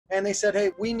and they said,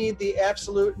 hey, we need the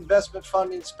absolute investment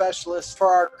funding specialist for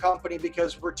our company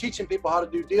because we're teaching people how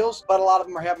to do deals, but a lot of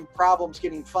them are having problems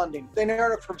getting funding. They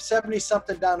narrowed it from 70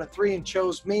 something down to 3 and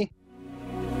chose me.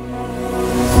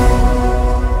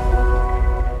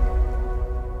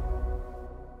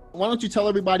 Why don't you tell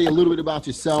everybody a little bit about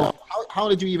yourself? How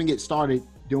did you even get started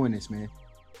doing this, man?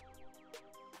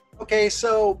 Okay,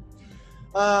 so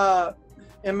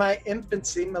in my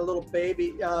infancy, my little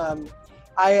baby,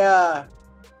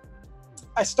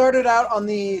 I started out on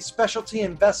the specialty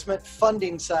investment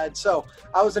funding side. So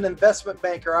I was an investment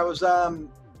banker. I was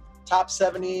top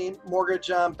 70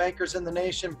 mortgage bankers in the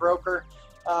nation, broker,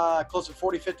 close to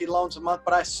 40, 50 loans a month.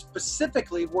 But I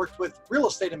specifically worked with real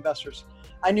estate investors.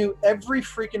 I knew every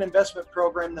freaking investment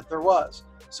program that there was.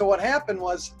 So what happened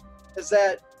is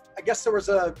that I guess there was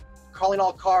a Calling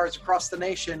All Cars across the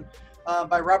nation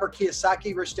by Robert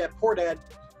Kiyosaki, Rich Dad Poor Dad,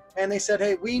 and they said,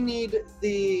 hey, we need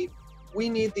the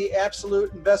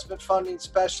absolute investment funding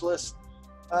specialist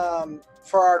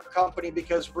for our company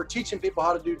because we're teaching people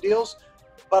how to do deals,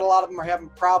 but a lot of them are having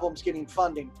problems getting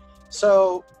funding.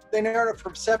 So they narrowed it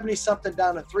from 70 something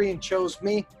down to 3 and chose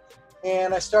me.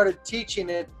 And I started teaching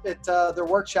it at their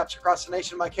workshops across the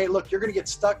nation. I'm like, hey, look, you're going to get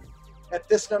stuck at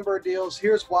this number of deals.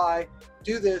 Here's why.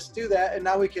 Do this, do that, and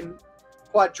now we can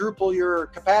quadruple your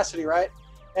capacity, right?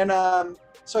 And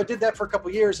so I did that for a couple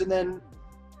of years, and then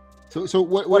so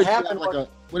what happened? What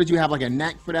did you have, like a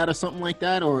knack for that or something like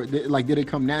that, or did it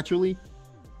come naturally?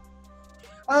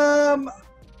 I'm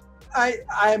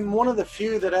one of the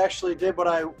few that actually did what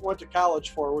I went to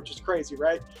college for, which is crazy,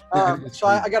 right? So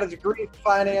I got a degree in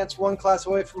finance, one class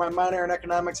away from my minor in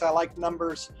economics. I like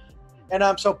numbers. And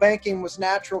so banking was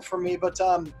natural for me. But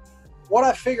what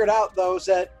I figured out, though, is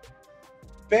that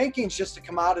banking's just a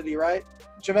commodity, right?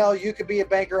 Jamel, you could be a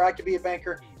banker. I could be a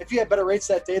banker. If you had better rates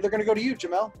that day, they're going to go to you,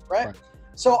 Jamel, right?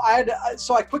 So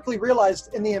I quickly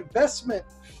realized in the investment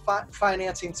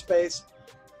financing space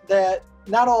that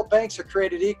not all banks are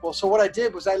created equal. So what I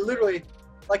did was I literally,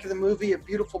 like in the movie A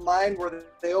Beautiful Mind, where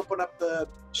they open up the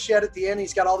shed at the end,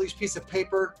 he's got all these pieces of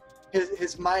paper,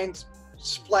 his mind's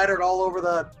splattered all over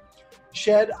the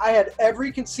shed. I had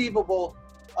every conceivable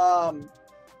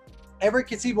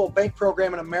bank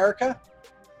program in America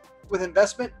with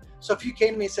investment. So if you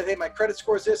came to me and said, hey, my credit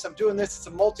score is this, I'm doing this, it's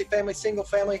a multifamily, single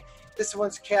family, this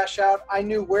one's cash out, I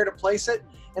knew where to place it.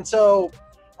 And so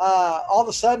all of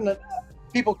a sudden,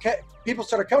 people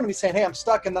started coming to me saying, hey, I'm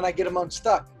stuck, and then I get them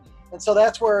unstuck. And so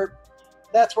that's where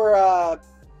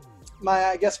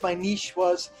my niche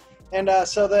was. And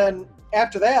so then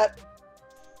after that,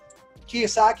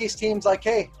 Kiyosaki's team's like,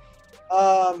 hey,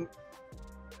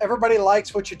 everybody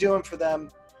likes what you're doing for them,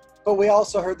 but we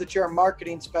also heard that you're a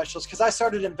marketing specialist, because I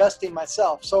started investing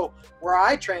myself. So where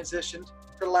I transitioned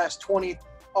for the last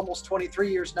almost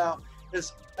 23 years now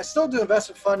is I still do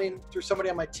investment funding through somebody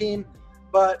on my team,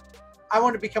 but I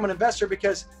want to become an investor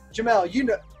because, Jamel, you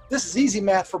know, this is easy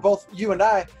math for both you and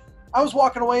I. I was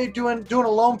walking away doing a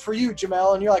loan for you,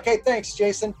 Jamel, and you're like, hey, thanks,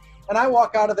 Jason. And I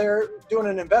walk out of there doing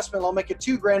an investment loan, make it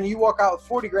 $2,000, and you walk out with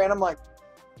 40 grand. I'm like,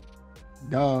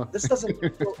 no, this doesn't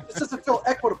feel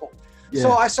equitable. Yeah.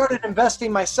 So I started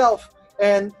investing myself,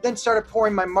 and then started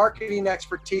pouring my marketing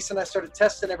expertise, and I started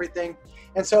testing everything.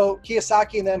 And so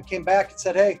Kiyosaki and them came back and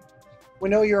said, hey, we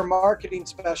know you're a marketing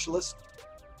specialist.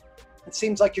 It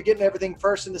seems like you're getting everything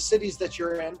first in the cities that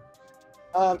you're in.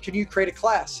 Can you create a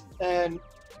class? And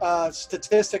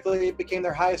statistically, it became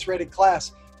their highest rated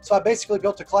class. So I basically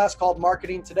built a class called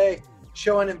Marketing Today,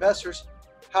 showing investors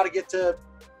how to get to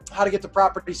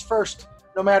properties first,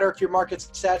 no matter if your market's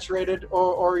saturated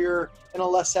or you're in a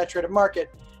less saturated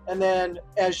market. And then,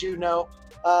 as you know,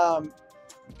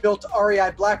 built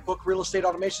REI Black Book, real estate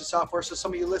automation software. So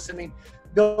some of you listening,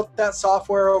 built that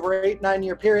software over an 8-9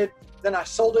 year period. Then I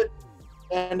sold it.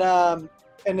 And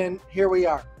then here we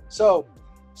are. So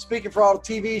speaking for all the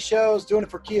TV shows, doing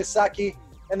it for Kiyosaki,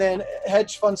 and then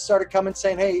hedge funds started coming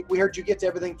saying, hey, we heard you get to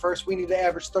everything first. We need to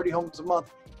average 30 homes a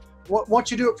month. Once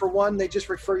you do it for one, they just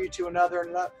refer you to another.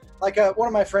 And like one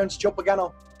of my friends, Joe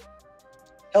Pagano,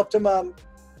 helped him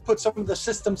put some of the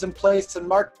systems in place and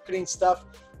marketing stuff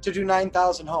to do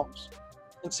 9,000 homes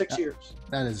in 6 years.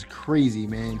 That is crazy,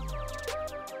 man.